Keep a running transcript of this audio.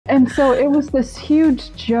And so it was this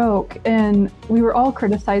huge joke, and we were all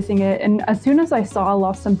criticizing it. And as soon as I saw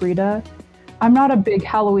La Sombrita, I'm not a big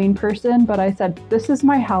Halloween person, but I said, this is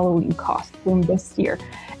my Halloween costume this year.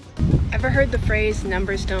 Ever heard the phrase,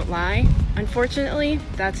 numbers don't lie? Unfortunately,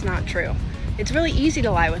 that's not true. It's really easy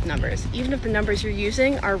to lie with numbers, even if the numbers you're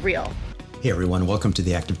using are real. Hey everyone, welcome to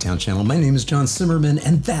the Active Town channel. My name is John Simmerman,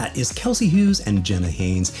 and that is Kelsey Hughes and Jenna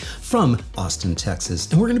Haynes from Austin, Texas.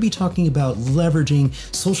 And we're going to be talking about leveraging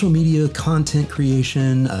social media content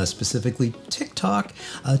creation, specifically TikTok,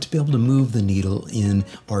 to be able to move the needle in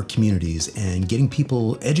our communities and getting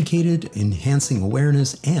people educated, enhancing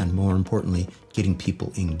awareness, and more importantly, getting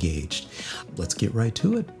people engaged. Let's get right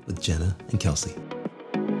to it with Jenna and Kelsey.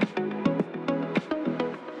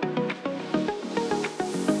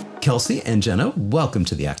 Kelsey and Jenna, welcome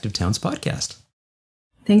to the Active Towns podcast.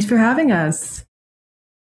 Thanks for having us.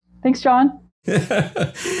 Thanks, John.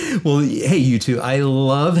 Well, hey, you two. I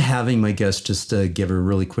love having my guests just give a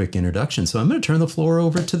really quick introduction. So I'm going to turn the floor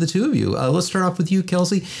over to the two of you. Let's start off with you,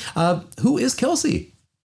 Kelsey. Who is Kelsey?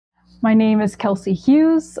 My name is Kelsey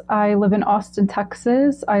Hughes. I live in Austin,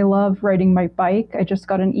 Texas. I love riding my bike. I just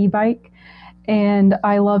got an e-bike, and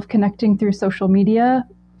I love connecting through social media,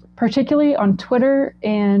 particularly on Twitter,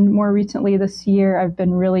 and more recently this year, I've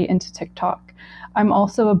been really into TikTok. I'm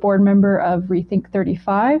also a board member of Rethink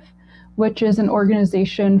 35, which is an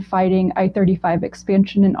organization fighting I-35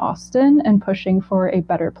 expansion in Austin and pushing for a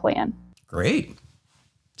better plan. Great.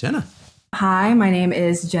 Jenna. Hi, my name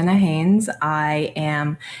is Jenna Haynes. I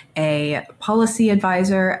am a policy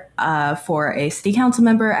advisor for a city council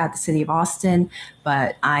member at the city of Austin,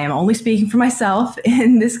 but I am only speaking for myself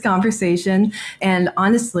in this conversation. And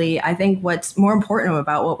honestly, I think what's more important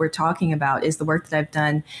about what we're talking about is the work that I've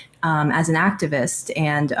done as an activist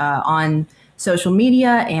and on social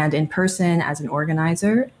media and in person as an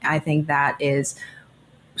organizer. I think that is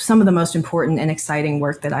some of the most important and exciting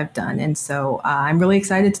work that I've done. And so I'm really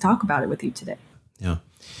excited to talk about it with you today. Yeah.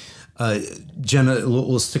 Jenna,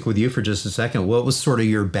 we'll stick with you for just a second. What was sort of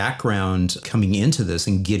your background coming into this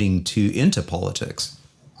and getting into politics?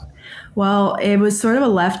 Well, it was sort of a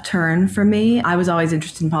left turn for me. I was always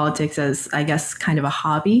interested in politics as, I guess, kind of a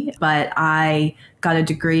hobby, but I got a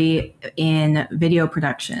degree in video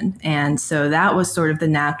production. And so that was sort of the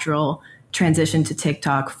natural transition to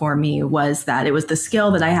TikTok for me, was that it was the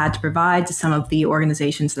skill that I had to provide to some of the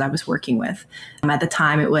organizations that I was working with. At the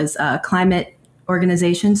time, it was a climate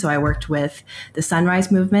organization. So I worked with the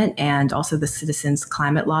Sunrise Movement and also the Citizens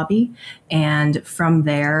Climate Lobby. And from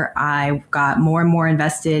there, I got more and more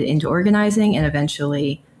invested into organizing, and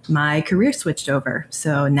eventually my career switched over.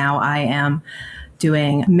 So now I am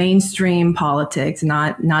doing mainstream politics,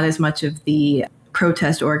 not as much of the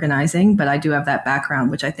protest organizing, but I do have that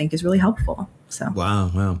background, which I think is really helpful. So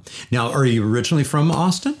Wow. Now, are you originally from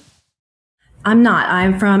Austin? I'm not.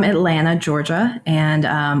 I'm from Atlanta, Georgia, and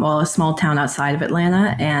a small town outside of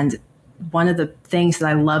Atlanta. And one of the things that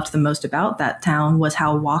I loved the most about that town was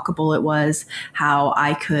how walkable it was, how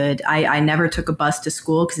I never took a bus to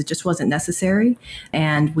school because it just wasn't necessary.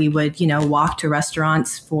 And we would, walk to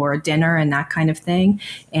restaurants for dinner and that kind of thing.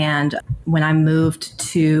 And when I moved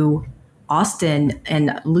to Austin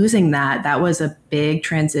and losing that was a big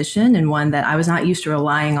transition, and one that I was not used to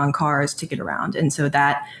relying on cars to get around. And so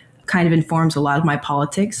that kind of informs a lot of my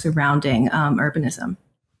politics surrounding urbanism.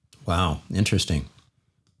 Wow. Interesting.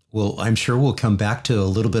 Well, I'm sure we'll come back to a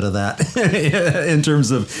little bit of that in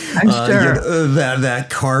terms of that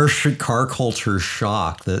car culture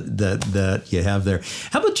shock that you have there.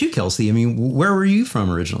 How about you, Kelsey? I mean, where were you from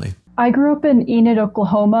originally? I grew up in Enid,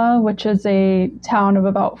 Oklahoma, which is a town of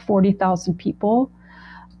about 40,000 people.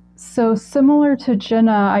 So similar to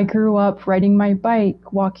Jenna, I grew up riding my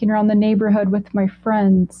bike, walking around the neighborhood with my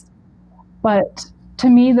friends. But to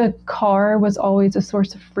me, the car was always a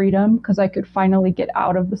source of freedom because I could finally get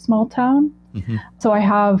out of the small town. Mm-hmm. So I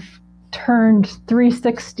have turned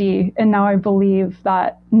 360, and now I believe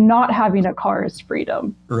that not having a car is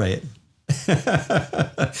freedom. Right.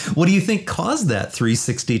 What do you think caused that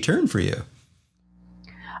 360 turn for you?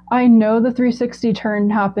 I know the 360 turn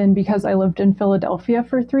happened because I lived in Philadelphia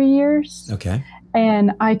for 3 years. Okay.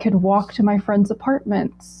 And I could walk to my friends'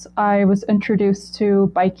 apartments. I was introduced to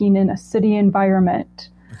biking in a city environment.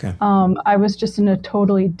 Okay. I was just in a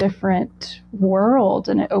totally different world,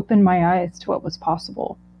 and it opened my eyes to what was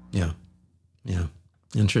possible. Yeah.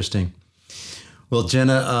 Interesting. Well,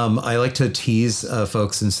 Jenna, I like to tease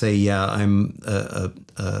folks and say, I'm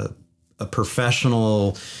a a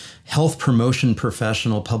professional health promotion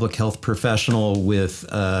professional, public health professional with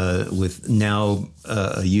now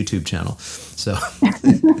a YouTube channel. So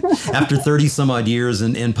after 30 some odd years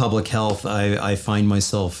in public health, I find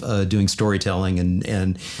myself doing storytelling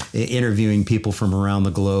and interviewing people from around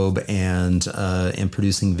the globe and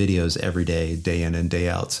producing videos every day, day in and day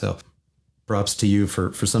out. So props to you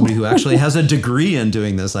for somebody who actually has a degree in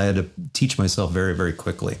doing this. I had to teach myself very, very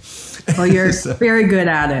quickly. Well, you're very good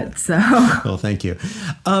at it. So, well, thank you.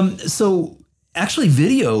 So actually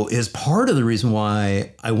video is part of the reason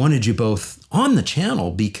why I wanted you both on the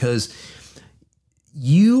channel, because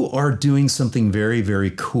you are doing something very,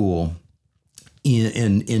 very cool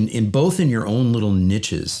in both in your own little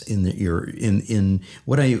niches. In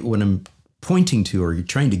what I'm pointing to or you're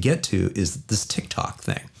trying to get to is this TikTok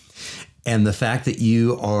thing. And the fact that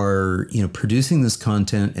you are, producing this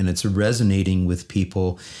content and it's resonating with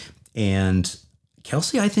people. And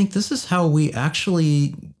Kelsey, I think this is how we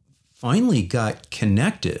actually finally got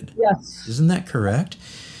connected. Yes. Isn't that correct?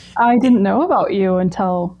 I didn't know about you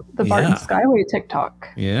until the Barton Skyway TikTok.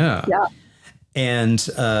 Yeah. Yeah. And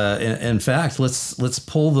in fact, let's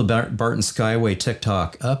pull the Barton Skyway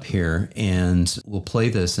TikTok up here and we'll play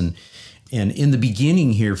this. And in the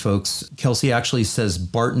beginning here, folks, Kelsey actually says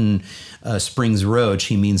Barton Springs Road.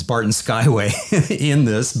 She means Barton Skyway in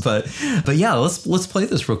this, but yeah, let's play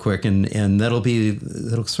this real quick, and that'll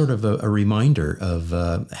sort of a reminder of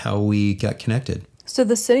how we got connected. So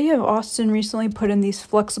the city of Austin recently put in these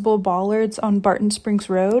flexible bollards on Barton Springs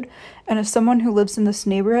Road, and as someone who lives in this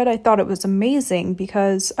neighborhood, I thought it was amazing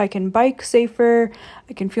because I can bike safer,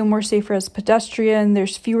 I can feel more safer as a pedestrian,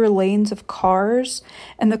 there's fewer lanes of cars,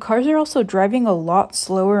 and the cars are also driving a lot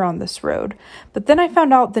slower on this road. But then I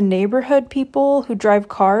found out the neighborhood people who drive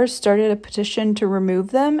cars started a petition to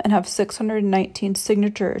remove them and have 619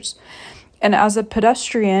 signatures. And as a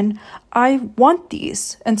pedestrian, I want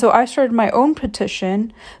these. And so I started my own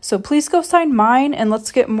petition. So please go sign mine and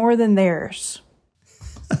let's get more than theirs.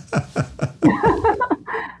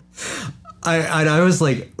 I was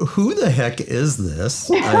like, who the heck is this?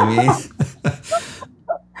 I mean,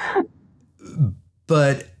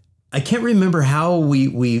 but I can't remember how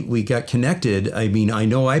we got connected. I mean, I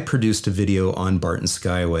know I produced a video on Barton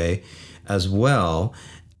Skyway as well.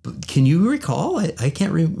 Can you recall? I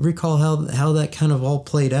can't recall how that kind of all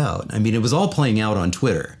played out. I mean, it was all playing out on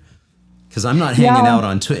Twitter because I'm not hanging out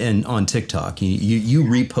on TikTok. You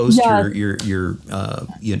repost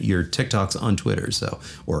your TikToks on Twitter, so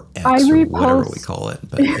or X or whatever we call it.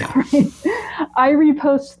 But yeah. I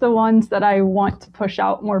repost the ones that I want to push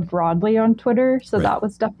out more broadly on Twitter. So that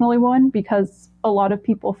was definitely one because a lot of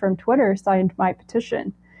people from Twitter signed my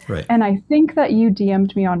petition. Right. And I think that you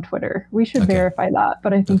DM'd me on Twitter. We should verify that,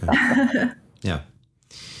 but I think that's it. Yeah.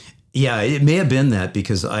 Yeah, it may have been that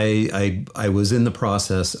because I was in the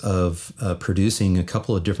process of producing a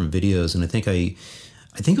couple of different videos, and I think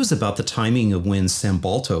it was about the timing of when Sam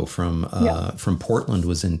Balto from Portland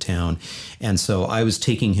was in town. And so I was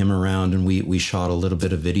taking him around and we shot a little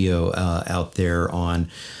bit of video out there on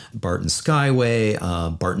Barton Skyway,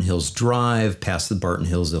 Barton Hills Drive, past the Barton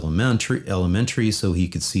Hills Elementary, so he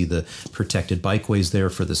could see the protected bikeways there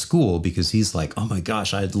for the school, because he's like, oh my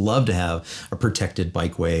gosh, I'd love to have a protected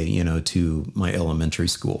bikeway, to my elementary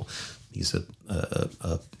school. He's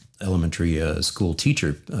a elementary school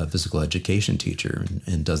teacher, physical education teacher,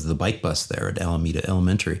 and does the bike bus there at Alameda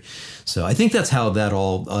Elementary. So I think that's how that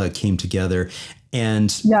all came together.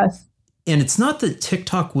 And yes. And it's not that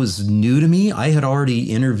TikTok was new to me. I had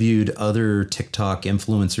already interviewed other TikTok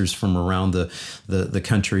influencers from around the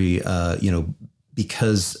country,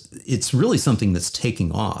 because it's really something that's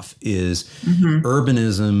taking off is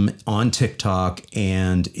urbanism on TikTok.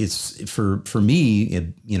 And it's for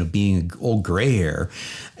me, being an old gray hair,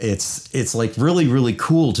 it's like really, really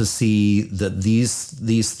cool to see that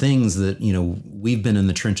these things that, we've been in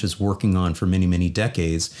the trenches working on for many, many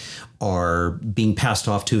decades are being passed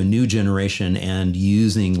off to a new generation and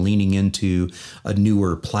leaning into a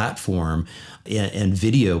newer platform and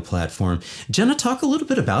video platform. Jenna, talk a little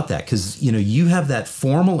bit about that, because you have that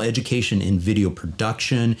formal education in video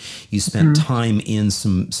production. You spent time in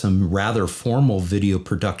some rather formal video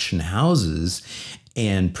production houses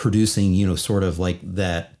and producing, sort of like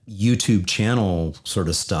that YouTube channel sort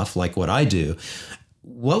of stuff, like what I do.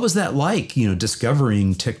 What was that like,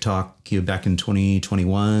 discovering TikTok back in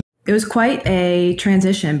 2021? It was quite a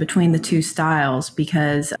transition between the two styles,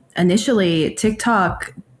 because initially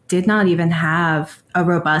TikTok did not even have a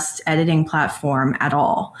robust editing platform at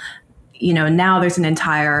all. Now there's an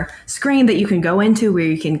entire screen that you can go into where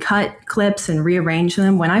you can cut clips and rearrange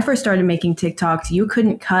them. When I first started making TikToks, you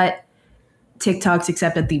couldn't cut TikToks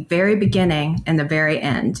except at the very beginning and the very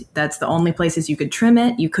end. That's the only places you could trim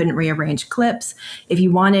it. You couldn't rearrange clips. If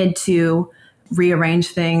you wanted to rearrange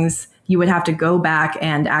things, you would have to go back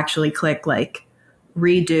and actually click like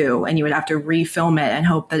redo, and you would have to refilm it and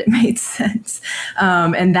hope that it made sense.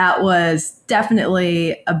 And that was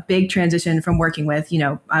definitely a big transition from working with,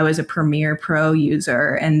 I was a Premiere Pro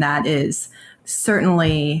user, and that is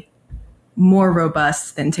certainly more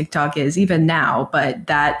robust than TikTok is even now. But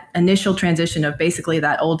that initial transition of basically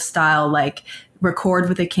that old style, like record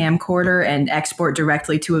with a camcorder and export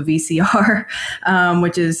directly to a VCR,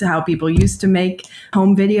 which is how people used to make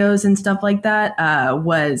home videos and stuff like that,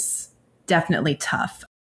 was definitely tough.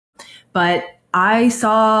 But I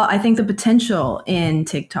think, the potential in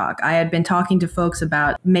TikTok. I had been talking to folks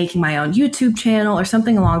about making my own YouTube channel or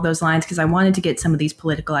something along those lines because I wanted to get some of these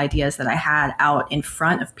political ideas that I had out in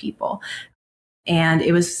front of people. And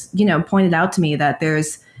it was, pointed out to me that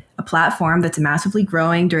there's a platform that's massively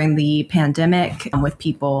growing during the pandemic with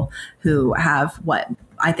people who have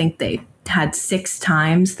I think they had 6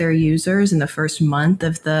 times their users in the first month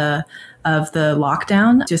of the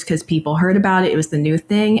lockdown, just because people heard about it. It was the new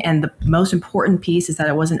thing. And the most important piece is that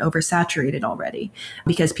it wasn't oversaturated already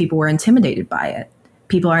because people were intimidated by it.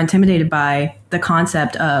 People are intimidated by the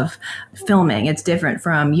concept of filming. It's different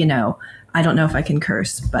from, I don't know if I can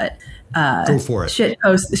curse, but go for it. Shit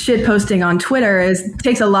posting on Twitter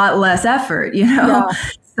takes a lot less effort, Yeah.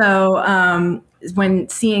 So when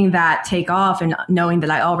seeing that take off and knowing that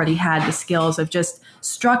I already had the skills of just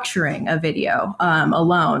structuring a video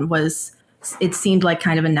alone, it seemed like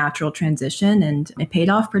kind of a natural transition, and it paid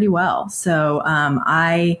off pretty well. So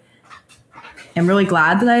I am really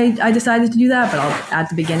glad that I decided to do that. But at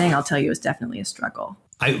the beginning, I'll tell you, it was definitely a struggle.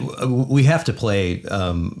 We have to play,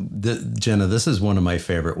 Jenna. This is one of my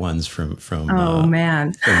favorite ones from oh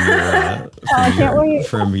man,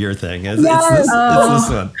 from your thing. It's this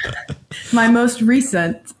one. My most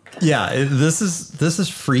recent. Yeah, this is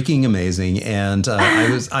freaking amazing. And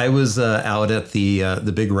I was out at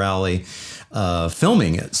the big rally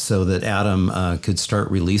filming it so that Adam could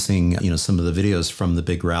start releasing, some of the videos from the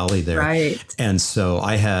big rally there. Right. And so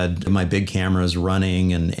I had my big cameras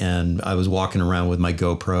running and I was walking around with my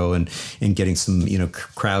GoPro and getting some,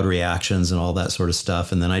 crowd reactions and all that sort of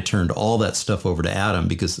stuff. And then I turned all that stuff over to Adam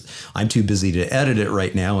because I'm too busy to edit it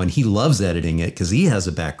right now. And he loves editing it because he has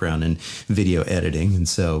a background in video editing. And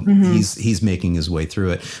so he's making his way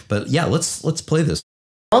through it. But yeah, let's play this.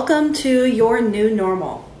 Welcome to your new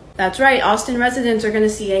normal. That's right, Austin residents are going to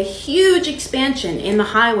see a huge expansion in the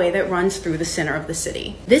highway that runs through the center of the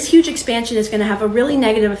city. This huge expansion is going to have a really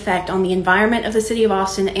negative effect on the environment of the city of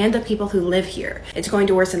Austin and the people who live here. It's going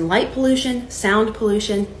to worsen light pollution, sound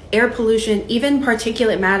pollution, air pollution, even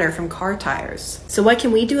particulate matter from car tires. So what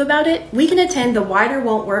can we do about it? We can attend the Wider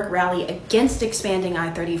Won't Work rally against expanding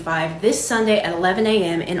I-35 this Sunday at 11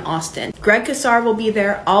 a.m. in Austin. Greg Kassar will be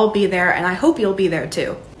there, I'll be there, and I hope you'll be there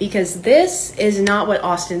too. Because this is not what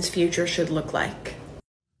Austin's future should look like.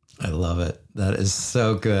 I love it. That is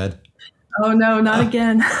so good. Oh no, not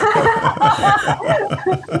again.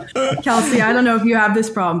 Kelsey, I don't know if you have this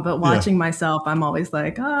problem, but watching myself, I'm always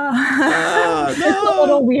like, no. It's a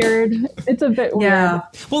little weird. It's a bit weird. Yeah.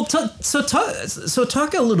 Well, so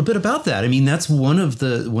talk a little bit about that. I mean, that's one of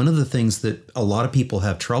the things that a lot of people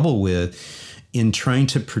have trouble with in trying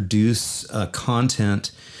to produce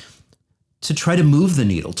content to try to move the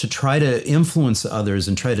needle, to try to influence others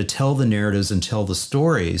and try to tell the narratives and tell the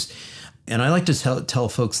stories. And I like to tell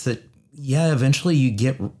folks that, yeah, eventually you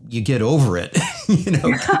get over it,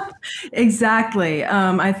 Exactly.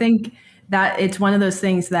 I think that it's one of those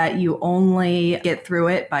things that you only get through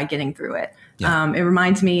it by getting through it. Yeah. It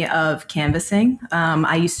reminds me of canvassing.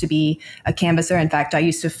 I used to be a canvasser. In fact, I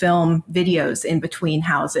used to film videos in between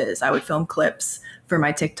houses. I would film clips for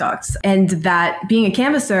my TikToks. And that being a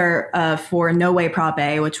canvasser for No Way Prop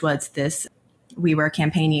A, which was this, we were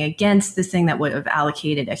campaigning against this thing that would have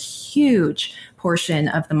allocated a huge portion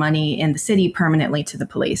of the money in the city permanently to the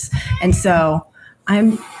police. And so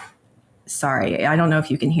I'm sorry, I don't know if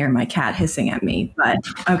you can hear my cat hissing at me, but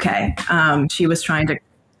okay. She was trying to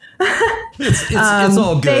it's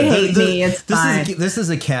all good. They hate me. It's fine. This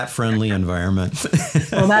is a cat-friendly environment.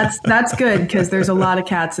 Well, that's good because there's a lot of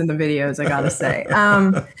cats in the videos, I gotta say.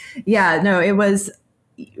 It was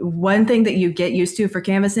one thing that you get used to for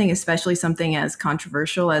canvassing, especially something as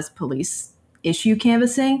controversial as police issue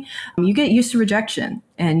canvassing, you get used to rejection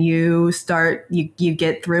and you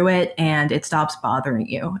get through it and it stops bothering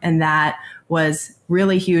you. And that was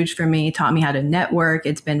really huge for me, taught me how to network.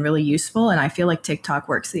 It's been really useful. And I feel like TikTok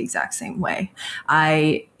works the exact same way.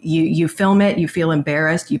 You film it, you feel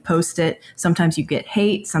embarrassed, you post it. Sometimes you get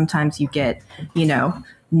hate. Sometimes you get,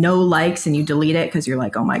 no likes and you delete it because you're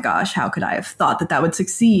like, oh my gosh, how could I have thought that would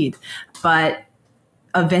succeed? But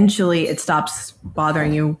eventually it stops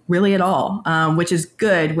bothering you really at all, which is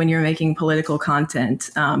good when you're making political content,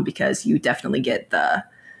 because you definitely get the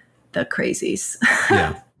crazies.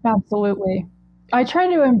 Yeah. Absolutely. I try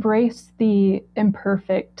to embrace the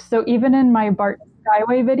imperfect. So even in my Barton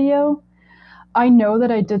Skyway video, I know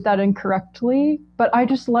that I did that incorrectly, but I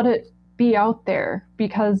just let it be out there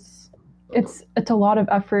because it's a lot of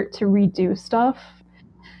effort to redo stuff.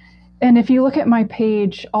 And if you look at my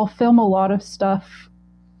page, I'll film a lot of stuff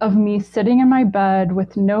of me sitting in my bed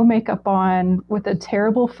with no makeup on, with a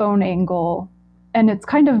terrible phone angle. And it's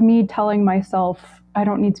kind of me telling myself, I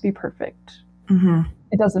don't need to be perfect. Mm-hmm.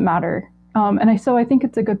 It doesn't matter. So I think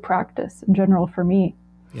it's a good practice in general for me.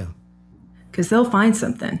 Yeah. Because they'll find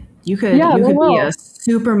something. You could be a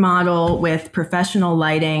supermodel with professional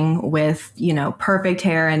lighting, with, perfect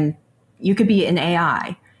hair, and you could be an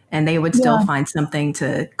AI and they would still find something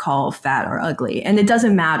to call fat or ugly. And it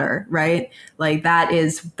doesn't matter, right? Like that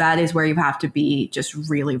is where you have to be just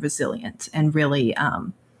really resilient and really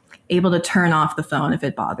able to turn off the phone if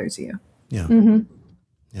it bothers you. Yeah. Mm-hmm.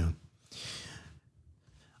 Yeah.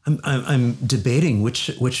 I'm debating which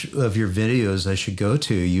of your videos I should go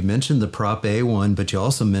to. You mentioned the Prop A one, but you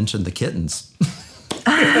also mentioned the kittens.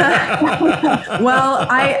 Well,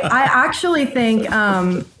 I actually think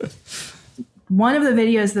one of the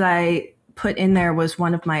videos that I put in there was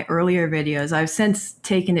one of my earlier videos. I've since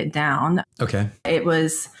taken it down. Okay. It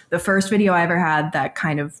was the first video I ever had that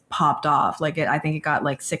kind of popped off. I think it got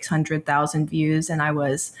like 600,000 views and I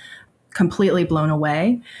was completely blown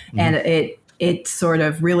away. Mm-hmm. And it sort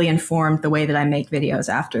of really informed the way that I make videos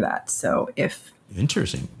after that. So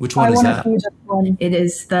Interesting. Which one is that? It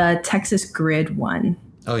is the Texas Grid one.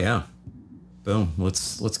 Oh yeah. Boom.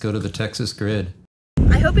 Let's go to the Texas Grid.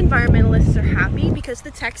 I hope environmentalists are happy because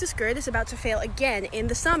the Texas Grid is about to fail again in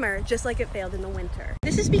the summer, just like it failed in the winter.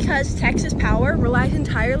 This is because Texas Power relies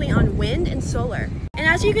entirely on wind and solar. And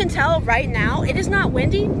as you can tell right now, it is not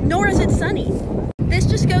windy, nor is it sunny. This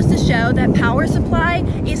just goes to show that power supply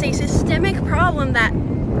is a systemic problem that...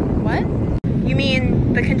 What? You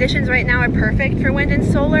mean the conditions right now are perfect for wind and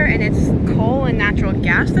solar and it's coal and natural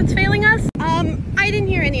gas that's failing us? I didn't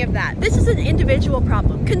hear any of that. This is an individual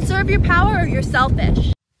problem. Conserve your power or you're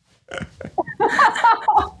selfish.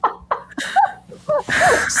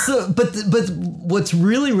 But what's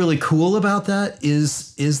really, really cool about that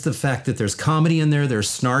is the fact that there's comedy in there's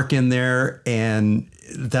snark in there, and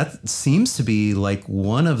that seems to be like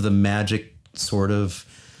one of the magic sort of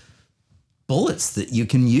bullets that you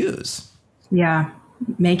can use. Yeah.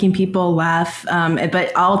 Making people laugh.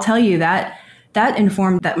 But I'll tell you that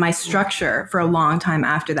informed my structure for a long time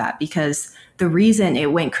after that, because the reason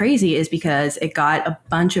it went crazy is because it got a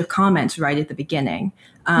bunch of comments right at the beginning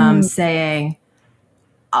saying,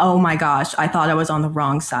 oh my gosh, I thought I was on the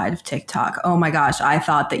wrong side of TikTok. Oh my gosh, I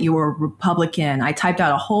thought that you were a Republican. I typed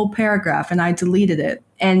out a whole paragraph and I deleted it.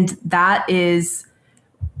 And that is,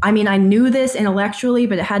 I knew this intellectually,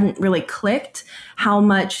 but it hadn't really clicked how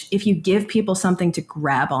much if you give people something to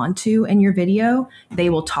grab onto in your video, they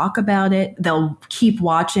will talk about it. They'll keep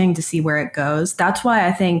watching to see where it goes. That's why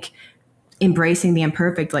I think embracing the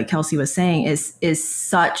imperfect, like Kelsey was saying, is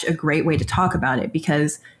such a great way to talk about it,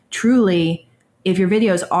 because truly, if your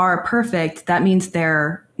videos are perfect, that means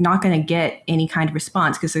they're not going to get any kind of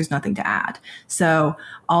response because there's nothing to add. So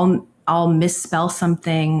I'll misspell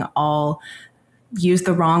something, I'll use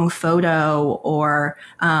the wrong photo, or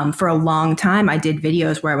for a long time I did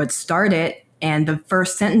videos where I would start it and the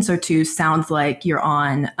first sentence or two sounds like you're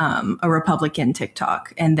on a Republican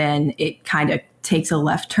TikTok, and then it kind of takes a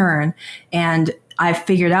left turn. And I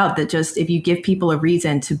figured out that just if you give people a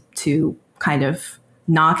reason to kind of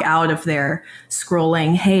knock out of their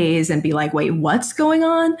scrolling haze and be like, wait, what's going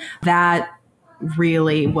on? That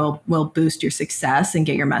really will boost your success and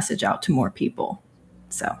get your message out to more people.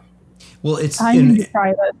 So, well, I need to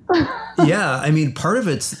try this. Yeah, part of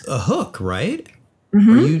it's a hook, right?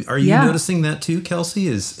 Mm-hmm. Are you noticing that too, Kelsey?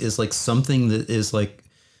 Is like something that is like,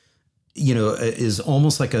 is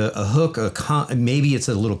almost like a hook. Maybe it's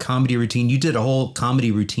a little comedy routine. You did a whole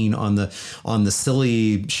comedy routine on the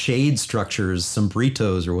silly shade structures,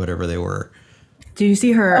 sombritos or whatever they were. Did you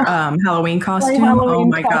see her Halloween costume? Oh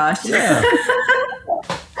my gosh! Yeah.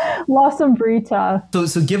 La Sombrita.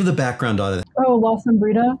 So give the background on it. Oh, La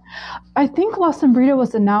Sombrita. I think La Sombrita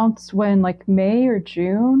was announced when, like, May or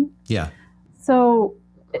June. Yeah. So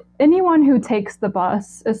anyone who takes the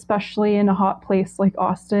bus, especially in a hot place like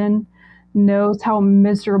Austin, knows how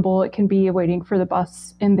miserable it can be waiting for the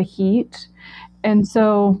bus in the heat. And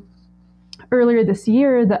so earlier this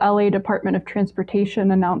year, the LA Department of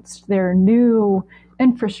Transportation announced their new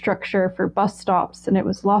infrastructure for bus stops, and it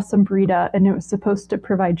was La Sombrita, and it was supposed to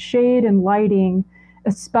provide shade and lighting,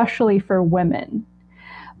 especially for women.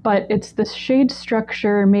 But it's this shade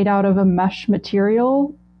structure made out of a mesh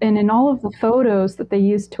material, and in all of the photos that they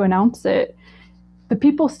used to announce it, the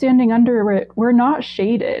people standing under it were not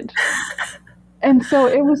shaded. And so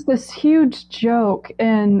it was this huge joke,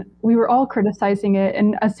 and we were all criticizing it.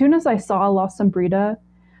 And as soon as I saw La Sombrita,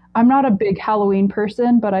 I'm not a big Halloween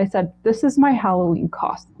person, but I said, this is my Halloween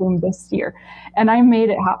costume this year. And I made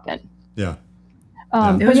it happen. Yeah.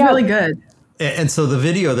 It was really good. And so the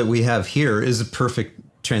video that we have here is a perfect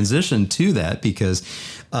transition to that, because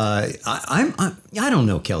I don't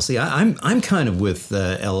know, Kelsey. I'm kind of with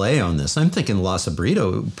LA on this. I'm thinking La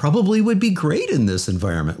Sombrita probably would be great in this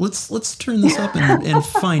environment. Let's turn this up and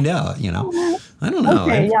find out. You know, I don't know.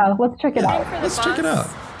 Okay, yeah, let's check it out. Let's check it out.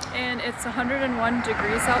 And it's 101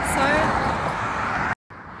 degrees outside.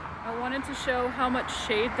 I wanted to show how much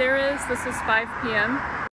shade there is. This is 5 p.m.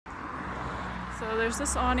 So there's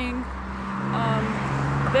this awning.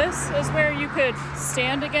 This is where you could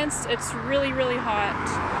stand against. It's really, really hot.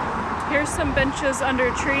 Here's some benches under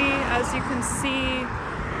a tree. As you can see,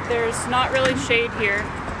 there's not really shade here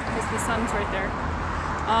because the sun's right there.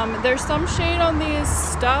 There's some shade on these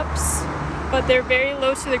steps, but they're very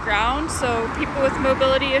low to the ground, so people with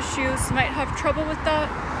mobility issues might have trouble with that.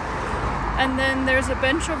 And then there's a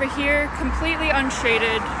bench over here, completely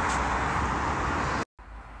unshaded.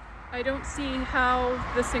 I don't see how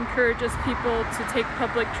this encourages people to take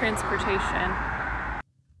public transportation.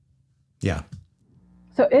 Yeah.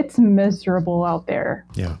 So it's miserable out there.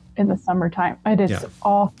 Yeah. In the summertime. It is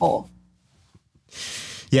awful.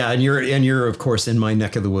 Yeah, and you're of course in my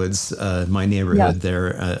neck of the woods, my neighborhood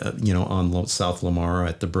there, on South Lamar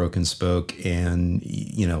at the Broken Spoke, and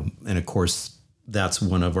and of course that's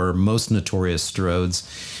one of our most notorious stroads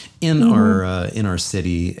in our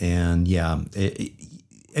city, and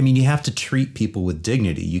I mean, you have to treat people with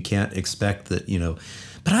dignity. You can't expect that,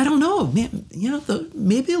 but I don't know, man,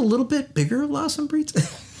 maybe a little bit bigger La Sombrita.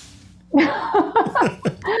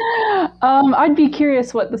 I'd be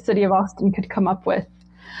curious what the city of Austin could come up with.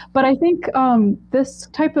 But I think this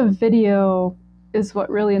type of video is what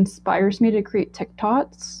really inspires me to create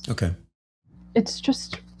TikToks. Okay. It's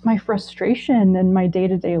just my frustration in my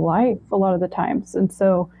day-to-day life a lot of the times. And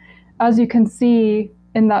so, as you can see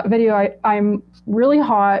in that video, I'm really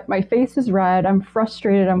hot. My face is red. I'm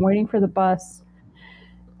frustrated. I'm waiting for the bus.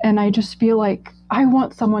 And I just feel like I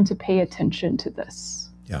want someone to pay attention to this.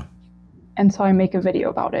 Yeah. And so I make a video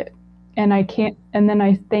about it. And I can't, and then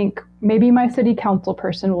I think maybe my city council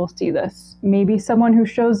person will see this. Maybe someone who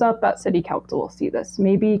shows up at city council will see this.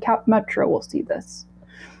 Maybe Cap Metro will see this.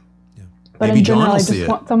 Yeah. But maybe in general, I just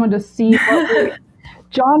want someone to see what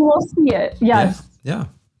John will see it. Yes. Yeah.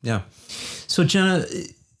 So Jenna,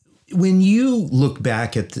 when you look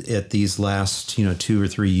back at these last 2 or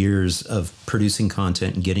 3 years of producing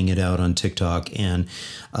content and getting it out on TikTok and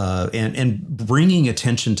bringing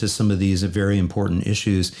attention to some of these very important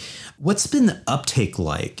issues, what's been the uptake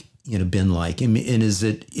like? Been like, and is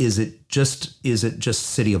it just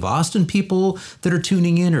City of Austin people that are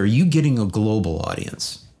tuning in, or are you getting a global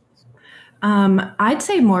audience? I'd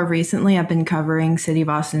say more recently I've been covering City of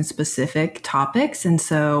Austin specific topics. And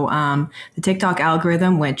so the TikTok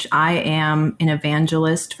algorithm, which I am an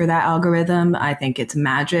evangelist for that algorithm, I think it's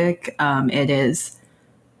magic. It is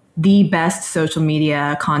the best social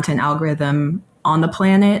media content algorithm on the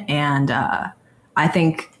planet. And I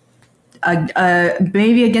think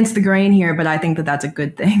maybe against the grain here, but I think that that's a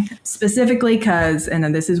good thing. Specifically because, and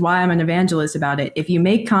this is why I'm an evangelist about it, if you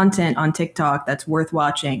make content on TikTok that's worth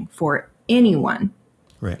watching for anyone,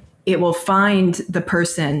 right, it will find the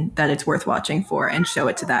person that it's worth watching for and show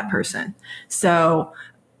it to that person. So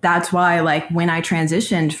that's why, like, when I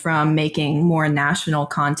transitioned from making more national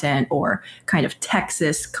content or kind of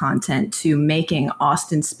Texas content to making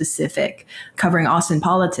Austin specific, covering Austin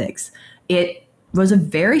politics, it was a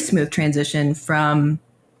very smooth transition from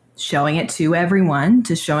showing it to everyone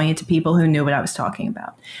to showing it to people who knew what I was talking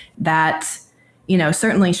about. That,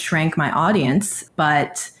 certainly shrank my audience,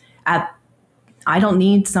 but I don't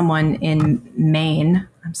need someone in Maine.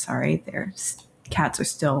 I'm sorry, their cats are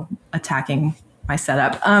still attacking my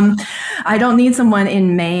setup. I don't need someone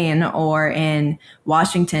in Maine or in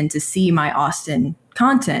Washington to see my Austin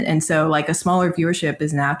content. And so like a smaller viewership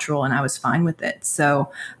is natural, and I was fine with it.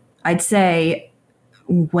 So I'd say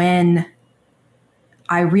when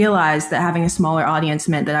I realized that having a smaller audience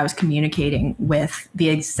meant that I was communicating with the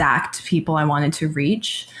exact people I wanted to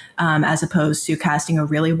reach, as opposed to casting a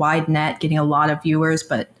really wide net, getting a lot of viewers,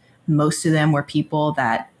 but most of them were people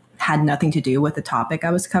that had nothing to do with the topic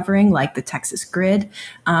I was covering, like the Texas grid.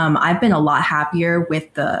 I've been a lot happier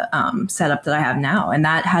with the setup that I have now. And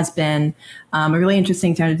that has been a really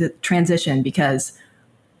interesting transition, because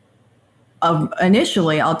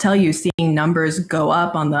initially, I'll tell you, seeing numbers go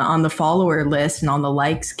up on the follower list and on the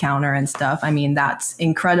likes counter and stuff, I mean, that's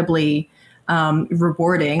incredibly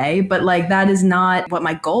rewarding. But like, that is not what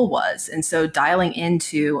my goal was. And so dialing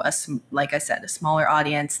into like I said, a smaller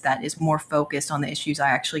audience that is more focused on the issues I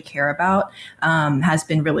actually care about has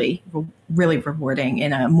been really, really rewarding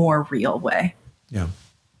in a more real way. Yeah.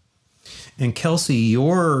 And Kelsey,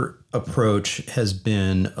 your approach has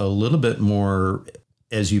been a little bit more,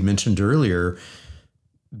 as you mentioned earlier,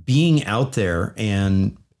 being out there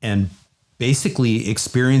and basically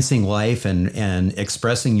experiencing life and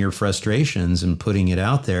expressing your frustrations and putting it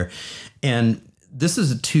out there. And this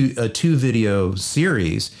is a two video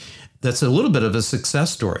series that's a little bit of a success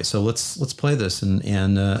story. So let's play this and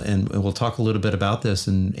we'll talk a little bit about this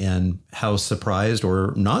and how surprised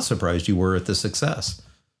or not surprised you were at the success.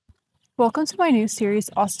 Welcome to my new series,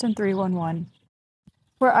 Austin 311,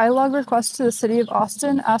 where I log requests to the city of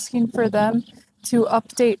Austin asking for them to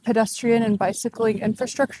update pedestrian and bicycling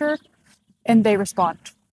infrastructure, and they respond.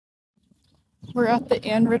 We're at the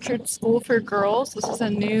Ann Richards School for Girls. This is a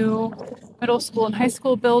new middle school and high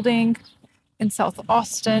school building in South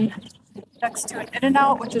Austin, next to an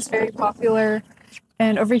In-N-Out, which is very popular.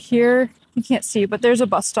 And over here, you can't see, but there's a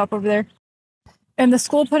bus stop over there. And the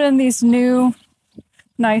school put in these new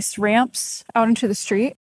nice ramps out into the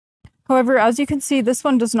street. However, as you can see, this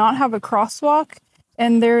one does not have a crosswalk,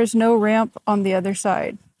 and there is no ramp on the other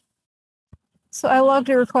side. So I logged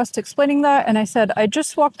a request explaining that, and I said, I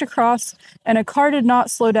just walked across, and a car did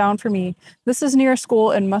not slow down for me. This is near a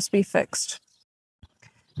school and must be fixed.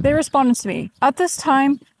 They responded to me, at this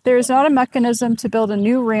time, there is not a mechanism to build a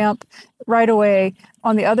new ramp right away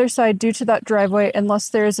on the other side due to that driveway unless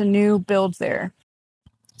there is a new build there.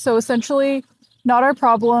 So essentially, not our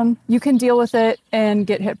problem. You can deal with it and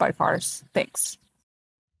get hit by cars. Thanks.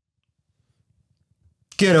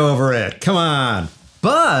 Get over it. Come on.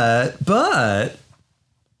 But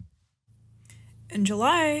in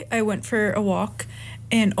July, I went for a walk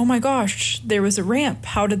and oh my gosh, there was a ramp.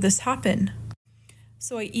 How did this happen?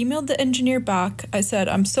 So I emailed the engineer back. I said,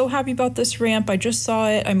 I'm so happy about this ramp. I just saw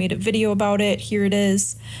it. I made a video about it. Here it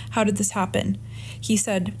is. How did this happen? He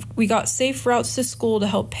said, we got safe routes to school to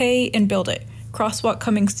help pay and build it. Crosswalk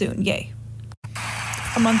coming soon. Yay.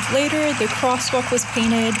 A month later, the crosswalk was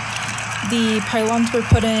painted. The pylons were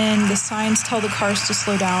put in. The signs tell the cars to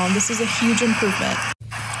slow down. This is a huge improvement.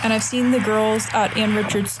 And I've seen the girls at Ann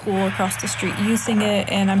Richards School across the street using it,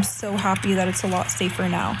 and I'm so happy that it's a lot safer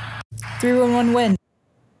now. 311 win.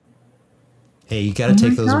 Hey, you got to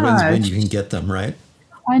take those wins when you can get them, right?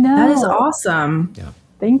 I know. That is awesome. Yeah.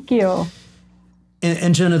 Thank you.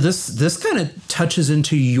 And Jenna, this kind of touches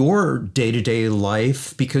into your day-to-day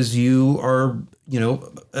life because you are,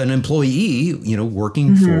 an employee,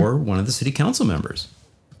 working for one of the city council members.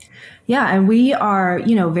 Yeah, and we are,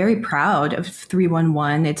 very proud of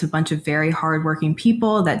 311. It's a bunch of very hardworking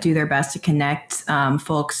people that do their best to connect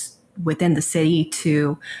folks within the city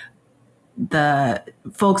to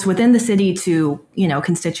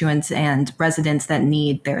constituents and residents that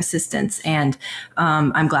need their assistance. And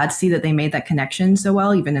I'm glad to see that they made that connection so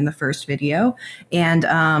well, even in the first video.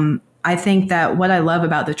 And I think that what I love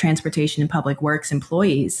about the transportation and public works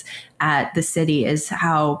employees at the city is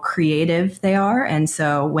how creative they are. And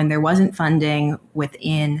so when there wasn't funding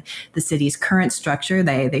within the city's current structure,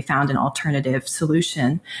 they found an alternative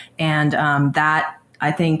solution. And that,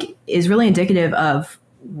 I think, is really indicative of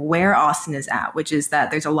where Austin is at, which is that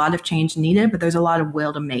there's a lot of change needed, but there's a lot of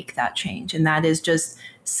will to make that change. And that is just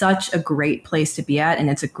such a great place to be at. And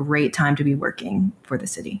it's a great time to be working for the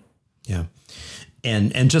city. Yeah.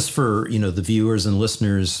 And just for, the viewers and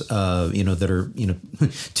listeners, that are,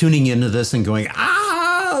 tuning into this and going,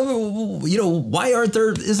 why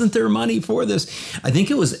isn't there money for this? I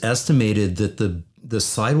think it was estimated that the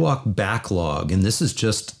sidewalk backlog, and this is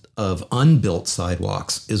just of unbuilt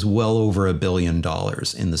sidewalks, is well over $1 billion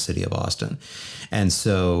in the city of Austin. And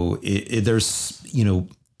so there's,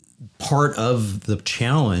 part of the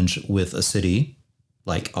challenge with a city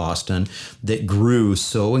like Austin that grew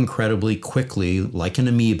so incredibly quickly, like an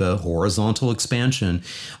amoeba, horizontal expansion,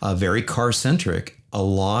 very car-centric, a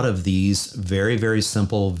lot of these very, very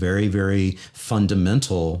simple, very, very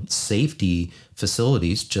fundamental safety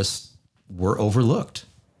facilities just were overlooked.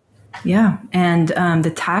 Yeah. And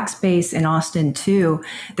the tax base in Austin, too,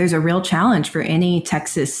 there's a real challenge for any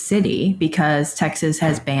Texas city because Texas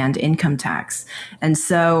has banned income tax. And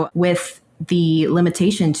so with the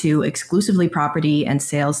limitation to exclusively property and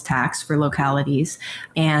sales tax for localities,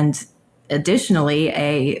 and additionally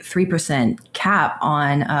a 3% cap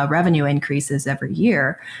on revenue increases every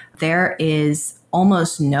year, there is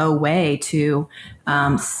almost no way to,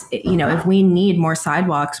 if we need more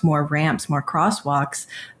sidewalks, more ramps, more crosswalks,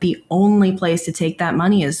 the only place to take that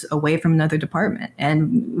money is away from another department.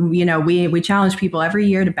 And, we challenge people every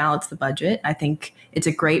year to balance the budget. I think it's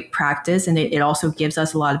a great practice, and it also gives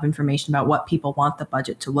us a lot of information about what people want the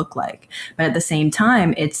budget to look like. But at the same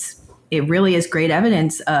time, it really is great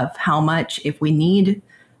evidence of how much, if we need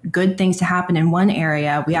good things to happen in one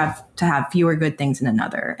area, we have to have fewer good things in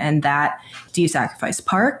another. And that, do you sacrifice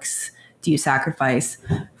parks? Do you sacrifice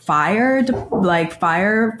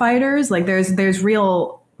firefighters? Like there's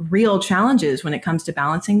real challenges when it comes to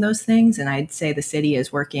balancing those things. And I'd say the city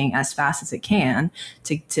is working as fast as it can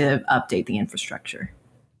to update the infrastructure.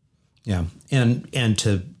 Yeah. And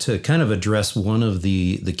to kind of address one of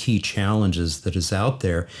the key challenges that is out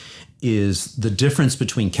there is the difference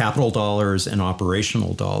between capital dollars and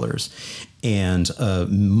operational dollars. And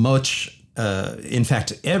in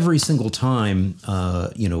fact, every single time,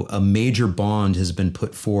 a major bond has been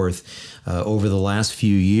put forth over the last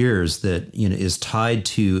few years that, is tied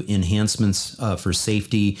to enhancements for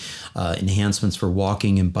safety, enhancements for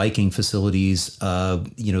walking and biking facilities,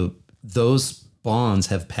 those bonds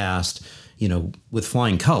have passed, with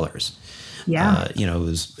flying colors. Yeah. It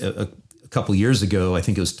was a couple years ago, I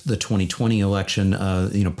think it was the 2020 election,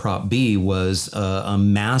 Prop B was a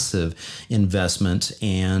massive investment.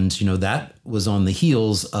 And, that was on the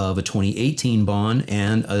heels of a 2018 bond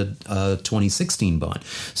and a 2016 bond.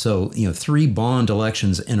 So, 3 bond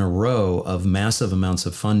elections in a row of massive amounts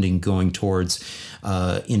of funding going towards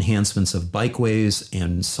enhancements of bikeways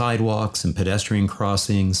and sidewalks and pedestrian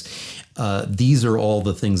crossings. These are all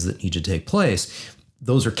the things that need to take place.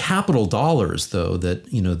 Those are capital dollars, though, that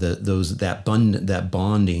that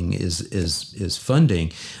bonding is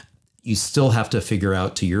funding. You still have to figure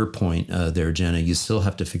out, to your point there, Jenna, you still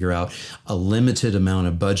have to figure out a limited amount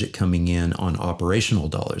of budget coming in on operational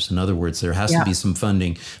dollars. In other words, there has to be some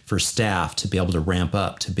funding for staff to be able to ramp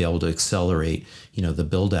up, to be able to accelerate, the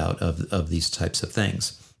build out of these types of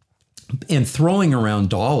things. And throwing around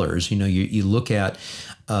dollars, you look at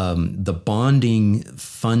the bonding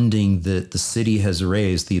funding that the city has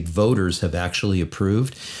raised, the voters have actually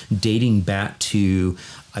approved, dating back to,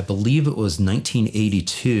 I believe it was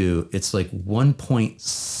 1982. It's like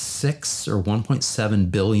 1.6 or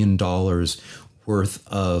 $1.7 billion worth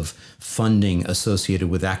of funding associated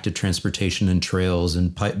with active transportation and trails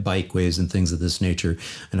and bikeways and things of this nature.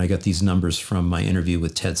 And I got these numbers from my interview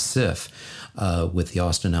with Ted Siff with the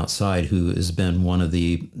Austin Outside, who has been one of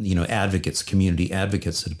the community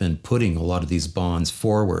advocates that have been putting a lot of these bonds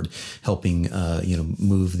forward, helping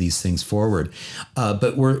move these things forward.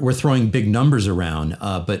 But we're throwing big numbers around.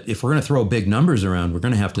 But if we're going to throw big numbers around, we're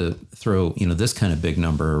going to have to throw this kind of big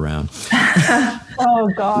number around.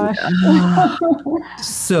 Oh gosh.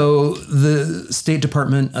 So the State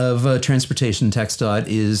Department of Transportation, TxDOT,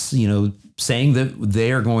 is saying that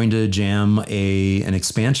they are going to jam an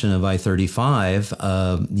expansion of I-35,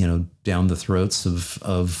 down the throats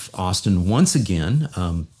of Austin once again.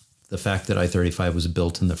 The fact that I-35 was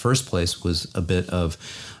built in the first place was a bit of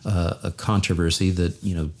a controversy that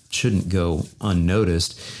shouldn't go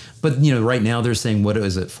unnoticed. But right now they're saying, what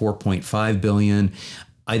is it, $4.5 billion?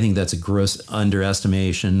 I think that's a gross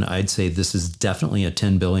underestimation. I'd say this is definitely a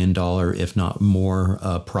 $10 billion, if not more,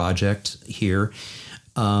 project here.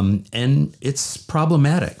 And it's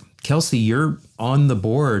problematic. Kelsey, you're on the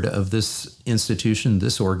board of this institution,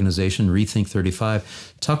 this organization, Rethink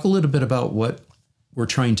 35. Talk a little bit about what we're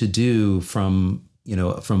trying to do from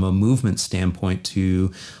a movement standpoint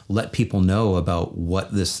to let people know about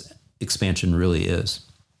what this expansion really is.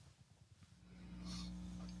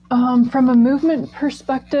 From a movement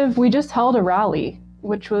perspective, we just held a rally,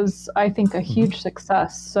 which was, I think, a huge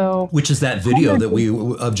success. So, which is that video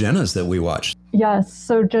of Jenna's that we watched. Yes.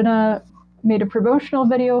 So Jenna made a promotional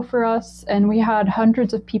video for us, and we had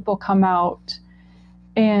hundreds of people come out.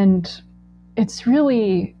 And it's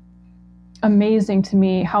really amazing to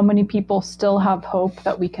me how many people still have hope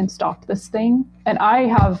that we can stop this thing. And I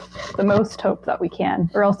have the most hope that we can,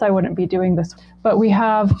 or else I wouldn't be doing this. But we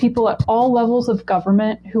have people at all levels of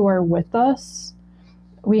government who are with us.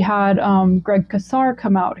 We had Greg Casar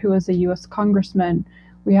come out, who was a U.S. congressman.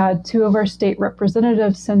 We had 2 of our state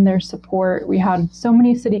representatives send their support. We had so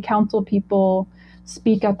many city council people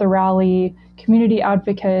speak at the rally, community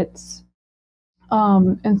advocates.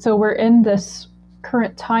 And so we're in this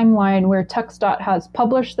current timeline where TxDOT has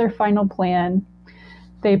published their final plan.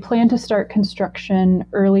 They plan to start construction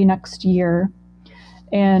early next year,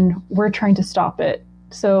 and we're trying to stop it.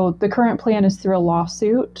 So the current plan is through a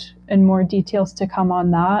lawsuit, and more details to come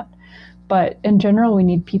on that. But in general, we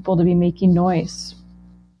need people to be making noise.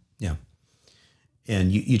 Yeah.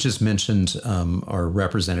 And you just mentioned our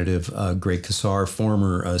representative, Greg Casar,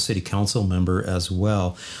 former city council member as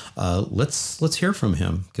well. Let's hear from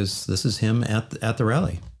him, because this is him at the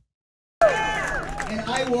rally. And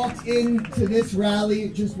I walked into this rally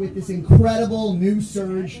just with this incredible new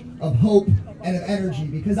surge of hope and of energy,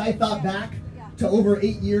 because I thought back to over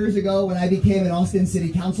 8 years ago when I became an Austin City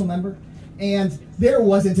Council member, and there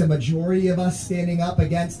wasn't a majority of us standing up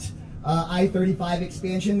against I-35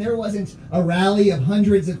 expansion. There wasn't a rally of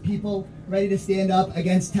hundreds of people ready to stand up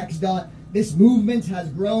against TxDOT. This movement has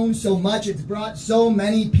grown so much. It's brought so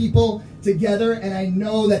many people together, and I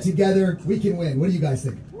know that together we can win. What do you guys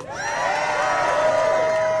think?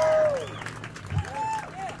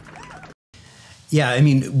 Yeah, I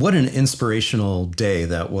mean, what an inspirational day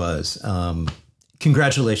that was.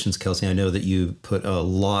 Congratulations, Kelsey. I know that you put a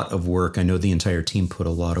lot of work. I know the entire team put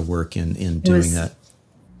a lot of work in doing that.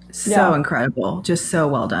 So incredible. Just so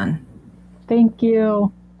well done. Thank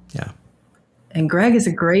you. Yeah. And Greg is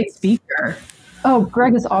a great speaker. Oh,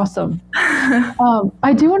 Greg is awesome.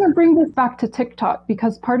 I do want to bring this back to TikTok,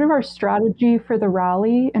 because part of our strategy for the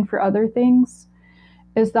rally and for other things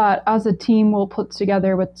is that as a team, we'll put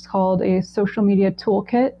together what's called a social media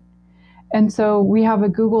toolkit. And so we have a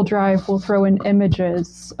Google Drive, we'll throw in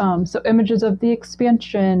images. So images of the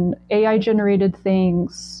expansion, AI generated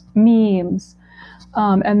things, memes.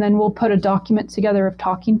 And then we'll put a document together of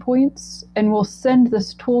talking points, and we'll send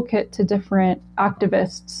this toolkit to different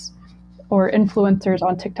activists or influencers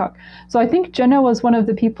on TikTok. So I think Jenna was one of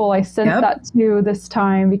the people I sent that to this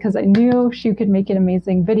time, because I knew she could make an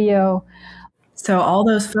amazing video. So all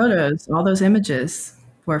those photos, all those images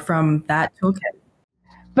were from that toolkit.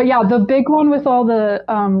 But yeah, the big one with all the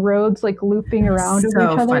roads like looping around over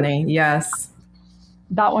each other. So funny, yes.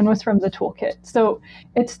 That one was from the toolkit. So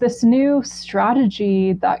it's this new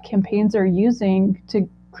strategy that campaigns are using to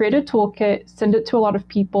create a toolkit, send it to a lot of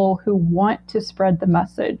people who want to spread the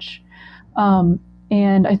message.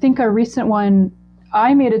 And I think a recent one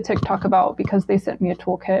I made a TikTok about, because they sent me a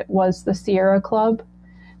toolkit, was the Sierra Club.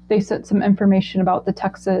 They sent some information about the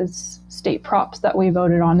Texas state props that we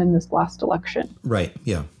voted on in this last election. Right.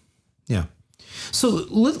 Yeah. Yeah. So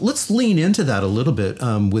let's lean into that a little bit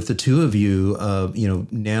with the two of you,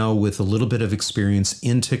 now with a little bit of experience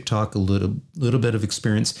in TikTok, a little bit of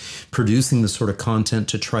experience producing the sort of content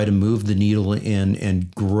to try to move the needle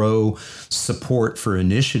and grow support for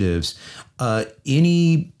initiatives.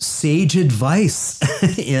 Any sage advice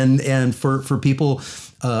and for people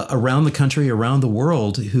around the country, around the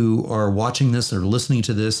world who are watching this or listening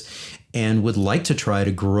to this and would like to try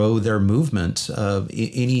to grow their movement?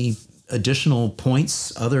 Any additional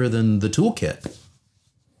points other than the toolkit?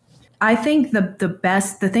 I think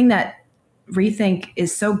the thing that Rethink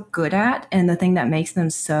is so good at, and the thing that makes them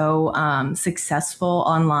so successful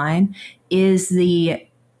online, is the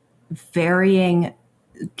varying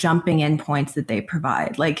jumping in points that they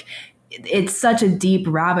provide. Like, it's such a deep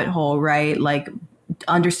rabbit hole, right? Like,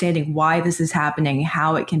 understanding why this is happening,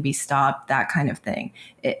 how it can be stopped, that kind of thing.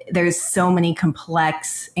 There's so many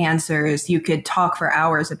complex answers. You could talk for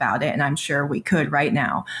hours about it, and I'm sure we could right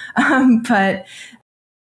now. But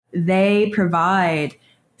they provide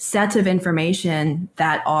sets of information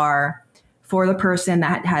that are for the person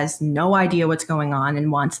that has no idea what's going on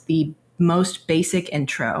and wants the most basic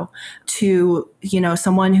intro, to,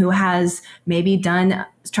 someone who has maybe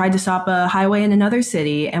tried to stop a highway in another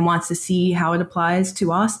city and wants to see how it applies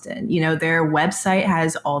to Austin. Their website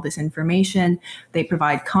has all this information. They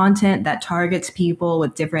provide content that targets people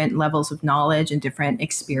with different levels of knowledge and different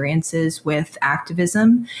experiences with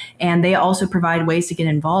activism. And they also provide ways to get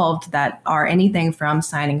involved that are anything from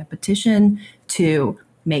signing a petition to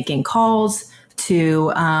making calls,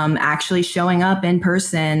 to actually showing up in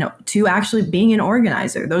person, to actually being an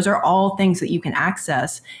organizer. Those are all things that you can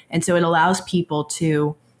access. And so it allows people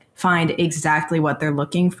to find exactly what they're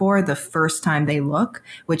looking for the first time they look,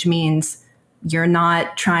 which means you're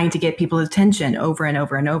not trying to get people's attention over and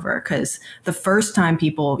over and over, because the first time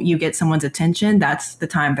you get someone's attention, that's the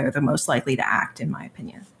time they're the most likely to act, in my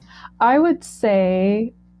opinion. I would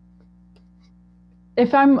say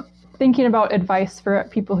if I'm thinking about advice for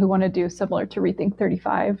people who want to do similar to Rethink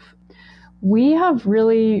 35. We have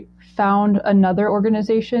really found another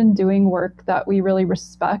organization doing work that we really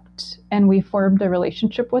respect, and we formed a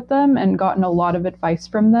relationship with them and gotten a lot of advice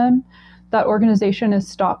from them. That organization is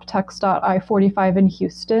StopText.I-45 in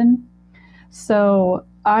Houston. So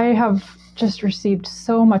I have just received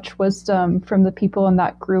so much wisdom from the people in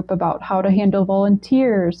that group about how to handle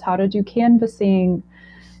volunteers, how to do canvassing,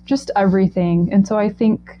 just everything. And so I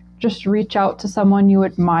think just reach out to someone you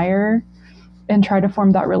admire and try to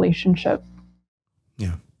form that relationship.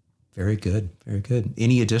 Yeah, very good. Very good.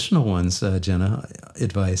 Any additional ones, Jenna,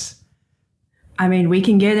 advice? I mean, we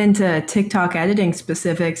can get into TikTok editing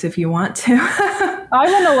specifics if you want to. I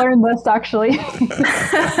want to learn this, actually.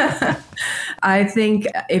 I think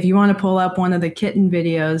if you want to pull up one of the kitten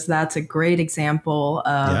videos, that's a great example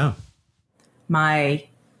of my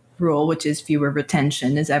rule, which is viewer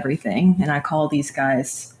retention is everything. And I call these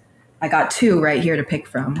guys, I got two right here to pick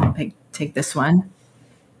from. I'll take this one.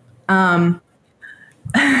 They're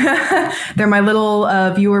my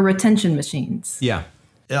little viewer retention machines. Yeah.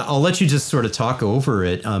 I'll let you just sort of talk over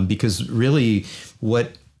it because really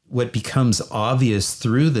what becomes obvious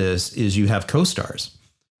through this is you have co-stars.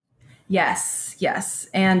 Yes.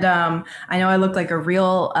 And I know I look like a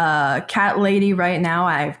real cat lady right now.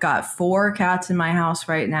 I've got 4 cats in my house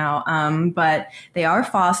right now, but they are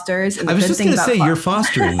fosters. And I was just going to say you're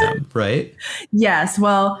fostering them, right? Yes.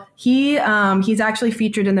 Well, he's actually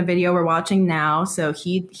featured in the video we're watching now. So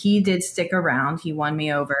he did stick around. He won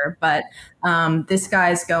me over. But this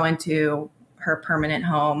guy's going to her permanent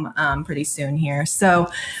home pretty soon here. So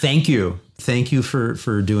thank you. Thank you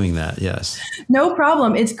for doing that. Yes. No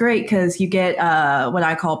problem. It's great because you get what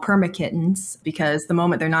I call perma kittens, because the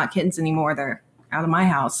moment they're not kittens anymore, they're out of my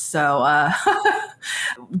house. So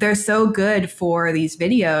they're so good for these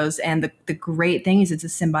videos. And the great thing is it's a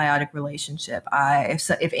symbiotic relationship.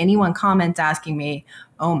 If anyone comments asking me,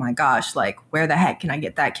 oh my gosh, like where the heck can I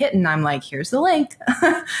get that kitten? I'm like, here's the link.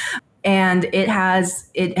 And it has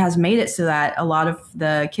made it so that a lot of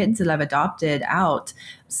the kids that I've adopted out,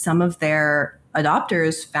 some of their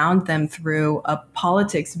adopters found them through a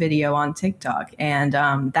politics video on TikTok. And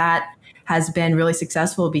that has been really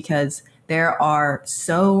successful because there are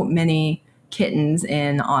so many kittens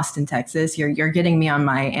in Austin, Texas. You're getting me on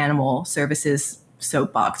my animal services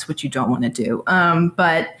soapbox, which you don't want to do.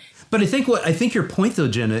 But I think your point though,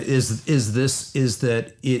 Jenna, is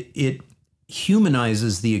that it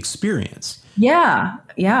humanizes the experience. Yeah.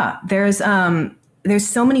 There's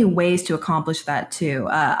so many ways to accomplish that too.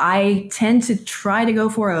 I tend to try to go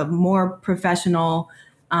for a more professional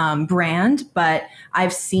brand, but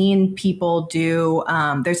I've seen people do.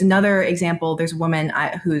 There's another example. There's a woman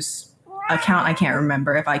whose account I can't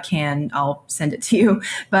remember. If I can, I'll send it to you.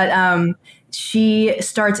 But she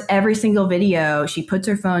starts every single video. She puts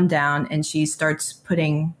her phone down and she starts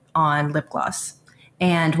putting on lip gloss.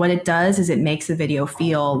 And what it does is it makes the video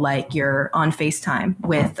feel like you're on FaceTime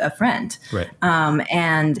with a friend. Right.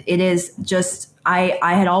 And it is just, I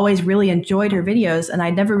had always really enjoyed her videos, and I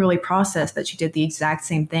never really processed that she did the exact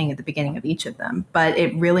same thing at the beginning of each of them. But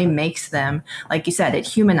it really makes them, like you said, it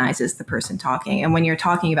humanizes the person talking. And when you're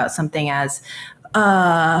talking about something as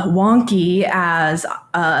wonky as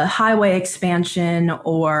a highway expansion,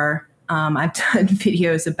 or I've done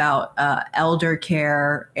videos about elder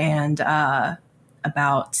care and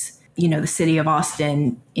about, the city of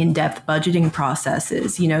Austin in-depth budgeting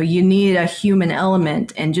processes. You need a human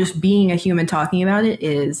element, and just being a human talking about it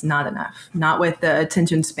is not enough. Not with the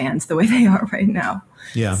attention spans the way they are right now.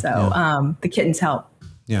 Yeah. So the kittens help.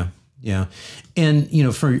 Yeah. Yeah.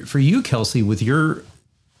 And, for you, Kelsey, with your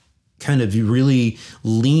kind of really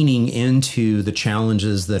leaning into the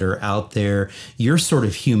challenges that are out there, you're sort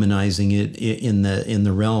of humanizing it in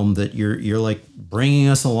the realm that you're like bringing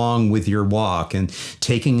us along with your walk and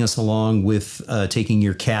taking us along with taking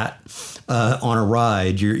your cat on a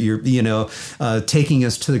ride. You're taking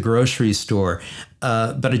us to the grocery store.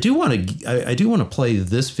 But I do want to play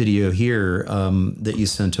this video here that you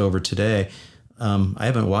sent over today. I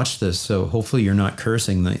haven't watched this, so hopefully you're not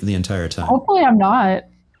cursing the entire time. Hopefully I'm not.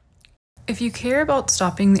 If you care about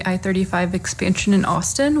stopping the I-35 expansion in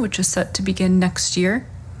Austin, which is set to begin next year,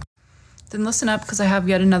 then listen up, because I have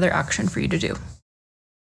yet another action for you to do.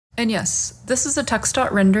 And yes, this is a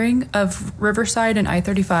text-dot rendering of Riverside and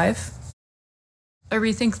I-35. A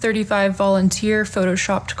Rethink 35 volunteer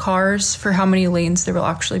photoshopped cars for how many lanes there will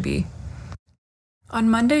actually be.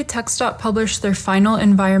 On Monday, TxDOT published their final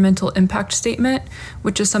environmental impact statement,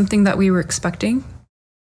 which is something that we were expecting.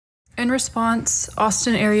 In response,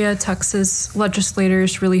 Austin area Texas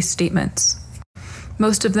legislators released statements.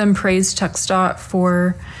 Most of them praised TxDOT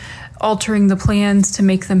for altering the plans to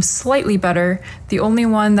make them slightly better. The only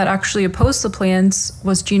one that actually opposed the plans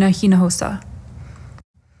was Gina Hinojosa.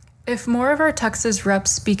 If more of our Texas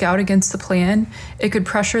reps speak out against the plan, it could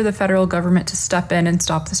pressure the federal government to step in and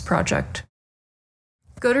stop this project.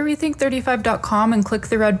 Go to rethink35.com and click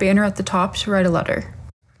the red banner at the top to write a letter.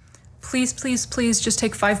 Please, please, please just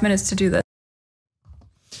take 5 minutes to do this.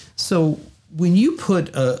 So when you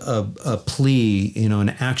put a plea, an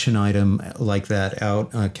action item like that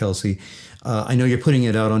out, Kelsey, I know you're putting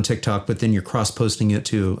it out on TikTok, but then you're cross-posting it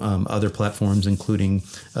to other platforms, including,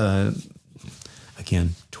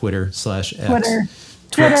 again, Twitter/X.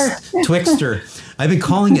 Twixter. I've been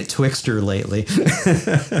calling it Twixter lately.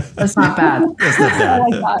 That's not bad. That's not bad. I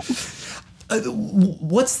like that.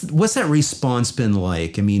 What's that response been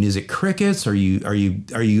like? I mean, is it crickets? Do you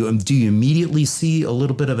immediately see a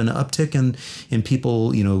little bit of an uptick in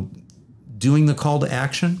people, doing the call to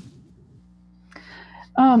action?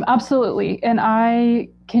 Absolutely. And I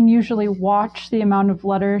can usually watch the amount of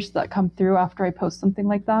letters that come through after I post something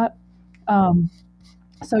like that.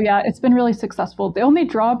 So yeah, it's been really successful. The only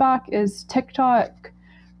drawback is TikTok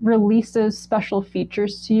releases special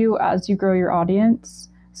features to you as you grow your audience.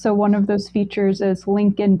 So one of those features is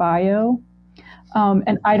link in bio.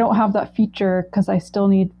 And I don't have that feature because I still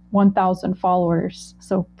need 1,000 followers.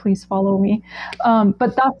 So please follow me.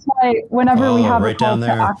 But that's why whenever we have right a call down to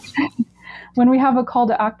there. action, when we have a call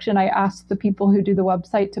to action, I ask the people who do the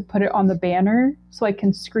website to put it on the banner so I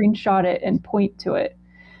can screenshot it and point to it.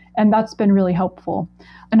 And that's been really helpful.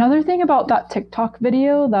 Another thing about that TikTok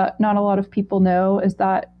video that not a lot of people know is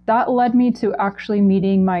that led me to actually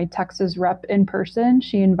meeting my Texas rep in person.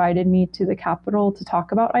 She invited me to the Capitol to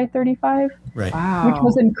talk about I-35, Right. Wow. which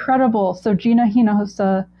was incredible. So Gina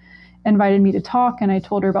Hinojosa invited me to talk, and I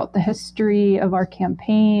told her about the history of our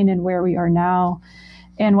campaign and where we are now.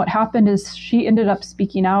 And what happened is she ended up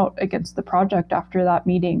speaking out against the project after that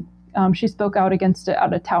meeting. She spoke out against it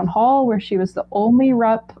at a town hall where she was the only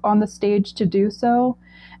rep on the stage to do so.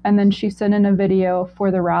 And then she sent in a video for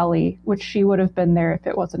the rally, which she would have been there if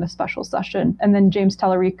it wasn't a special session. And then James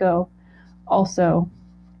Tallarico also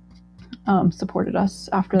supported us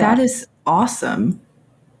after that. That is awesome.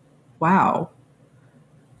 Wow.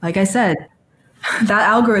 Like I said, that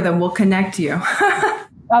algorithm will connect you.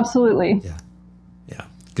 Absolutely. Yeah.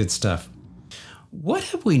 Good stuff. What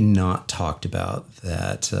have we not talked about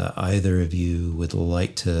that either of you would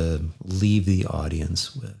like to leave the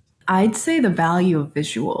audience with? I'd say the value of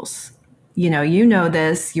visuals. You know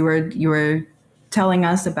this. You were telling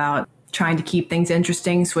us about trying to keep things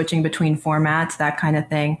interesting, switching between formats, that kind of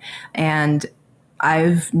thing. And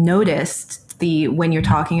I've noticed when you're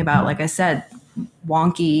talking about, like I said,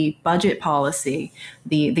 wonky budget policy,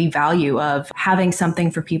 the value of having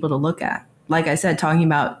something for people to look at. Like I said, talking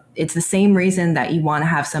about it's the same reason that you want to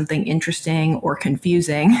have something interesting or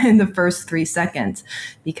confusing in the first 3 seconds,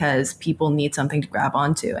 because people need something to grab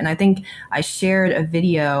onto. And I think I shared a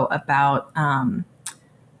video about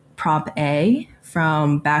Prop A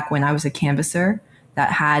from back when I was a canvasser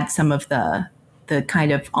that had some of the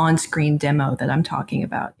kind of on-screen demo that I'm talking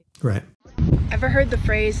about. Right. Ever heard the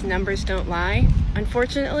phrase, numbers don't lie?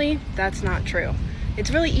 Unfortunately, that's not true. It's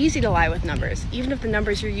really easy to lie with numbers, even if the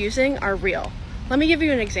numbers you're using are real. Let me give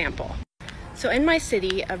you an example. So in my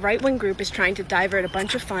city, a right-wing group is trying to divert a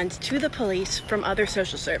bunch of funds to the police from other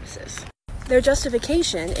social services. Their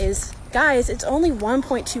justification is, guys, it's only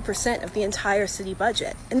 1.2% of the entire city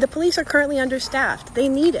budget, and the police are currently understaffed. They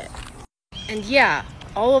need it. And yeah,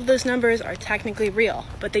 all of those numbers are technically real,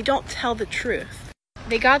 but they don't tell the truth.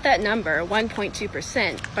 They got that number,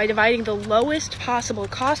 1.2%, by dividing the lowest possible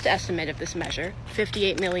cost estimate of this measure,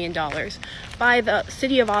 $58 million, by the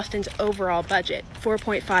City of Austin's overall budget,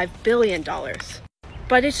 $4.5 billion.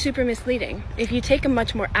 But it's super misleading. If you take a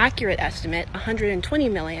much more accurate estimate,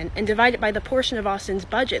 $120 million, and divide it by the portion of Austin's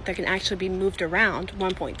budget that can actually be moved around,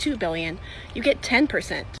 $1.2 billion, you get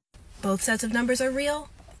 10%. Both sets of numbers are real.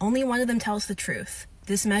 Only one of them tells the truth.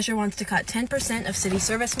 This measure wants to cut 10% of city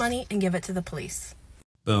service money and give it to the police.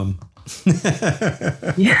 Boom.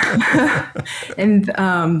 Yeah. And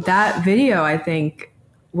that video, I think,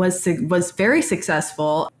 was very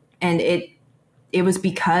successful. And it was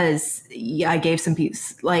because I gave some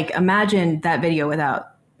piece. Like, imagine that video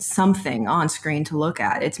without something on screen to look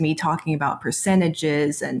at. It's me talking about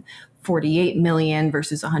percentages and 48 million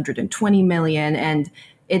versus 120 million. And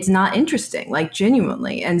it's not interesting, like,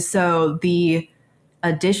 genuinely. And so the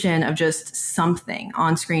addition of just something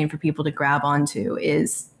on screen for people to grab onto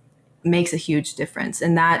makes a huge difference.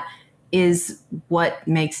 And that is what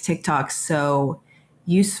makes TikTok so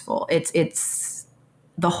useful. It's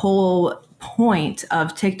the whole point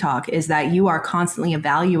of TikTok is that you are constantly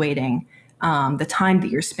evaluating the time that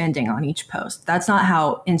you're spending on each post. That's not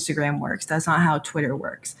how Instagram works. That's not how Twitter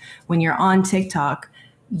works. When you're on TikTok,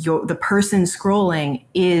 the person scrolling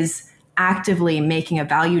is actively making a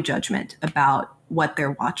value judgment about what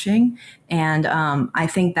they're watching. And I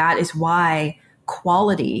think that is why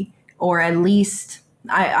quality, or at least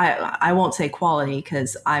I won't say quality,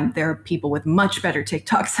 because there are people with much better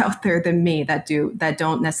TikToks out there than me that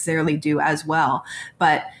don't necessarily do as well.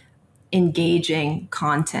 But engaging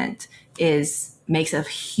content makes a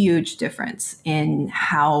huge difference in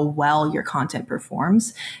how well your content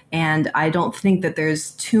performs. And I don't think that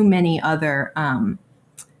there's too many other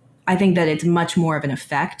I think that it's much more of an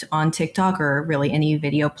effect on TikTok, or really any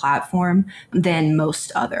video platform, than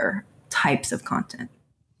most other types of content.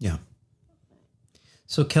 Yeah.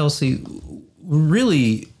 So Kelsey,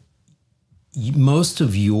 really, most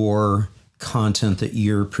of your content that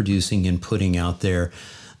you're producing and putting out there,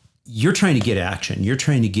 you're trying to get action. You're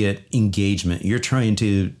trying to get engagement. You're trying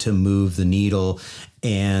to move the needle.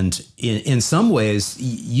 And in some ways,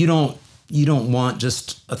 you don't want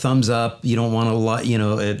just a thumbs up. You don't want a lot,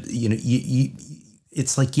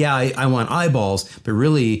 it's like, yeah, I want eyeballs, but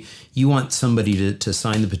really you want somebody to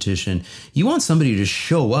sign the petition. You want somebody to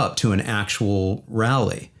show up to an actual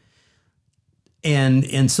rally.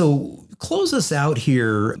 And so close us out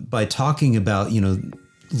here by talking about,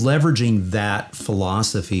 leveraging that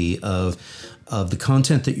philosophy of the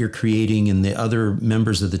content that you're creating and the other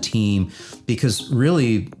members of the team, because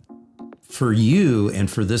really, for you and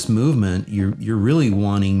for this movement, you're really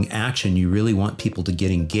wanting action. You really want people to get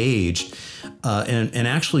engaged and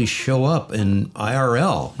actually show up in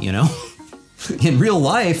IRL, in real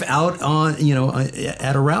life, out on,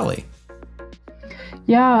 at a rally.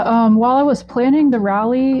 Yeah, while I was planning the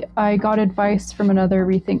rally, I got advice from another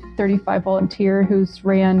Rethink 35 volunteer who's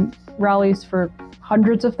ran rallies for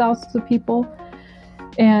hundreds of thousands of people.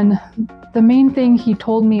 And the main thing he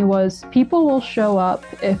told me was people will show up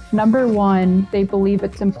if, number one, they believe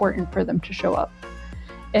it's important for them to show up.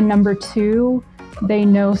 And number two, they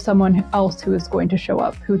know someone else who is going to show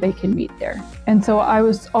up, who they can meet there. And so I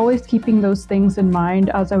was always keeping those things in mind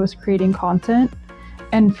as I was creating content.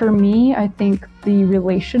 And for me, I think the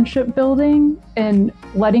relationship building and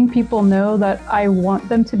letting people know that I want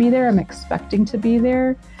them to be there, I'm expecting to be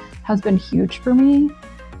there, has been huge for me.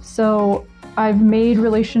 So I've made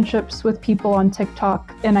relationships with people on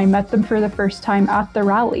TikTok, and I met them for the first time at the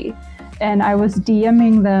rally. And I was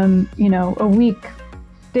DMing them, a week,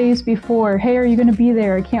 days before, hey, are you going to be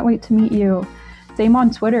there? I can't wait to meet you. Same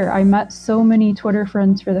on Twitter. I met so many Twitter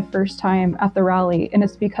friends for the first time at the rally, and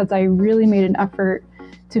it's because I really made an effort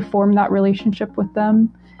to form that relationship with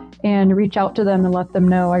them and reach out to them and let them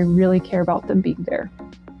know I really care about them being there.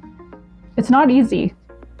 It's not easy.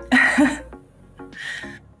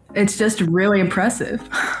 It's just really impressive.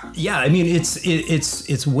 Yeah, I mean,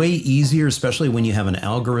 it's way easier, especially when you have an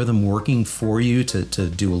algorithm working for you to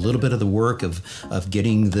do a little bit of the work of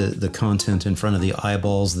getting the content in front of the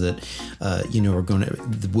eyeballs that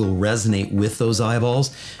will resonate with those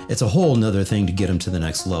eyeballs. It's a whole nother thing to get them to the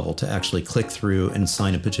next level, to actually click through and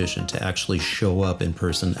sign a petition, to actually show up in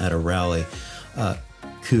person at a rally.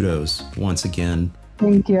 Kudos once again.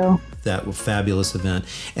 Thank you. That was a fabulous event.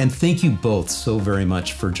 And thank you both so very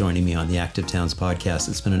much for joining me on the Active Towns podcast.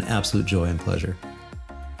 It's been an absolute joy and pleasure.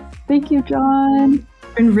 Thank you, John.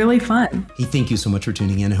 It's been really fun. Hey, thank you so much for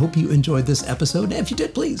tuning in. I hope you enjoyed this episode. And if you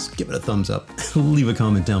did, please give it a thumbs up, leave a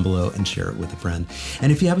comment down below, and share it with a friend.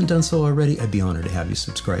 And if you haven't done so already, I'd be honored to have you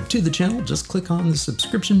subscribe to the channel. Just click on the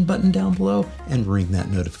subscription button down below and ring that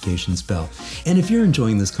notifications bell. And if you're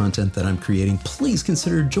enjoying this content that I'm creating, please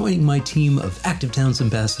consider joining my team of Active Towns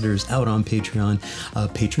ambassadors out on Patreon.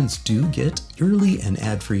 Patrons do get early and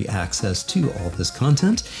ad-free access to all this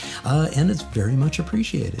content, and it's very much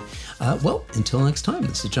appreciated. Well, until next time,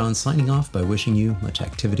 this is John signing off by wishing you much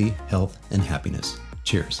activity, health, and happiness.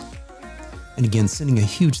 Cheers. And again, sending a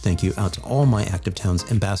huge thank you out to all my Active Towns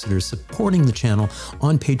ambassadors supporting the channel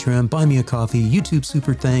on Patreon, Buy Me a Coffee, YouTube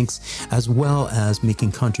Super Thanks, as well as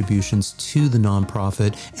making contributions to the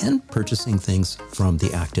nonprofit and purchasing things from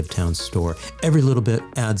the Active Towns store. Every little bit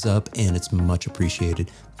adds up and it's much appreciated.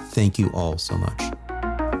 Thank you all so much.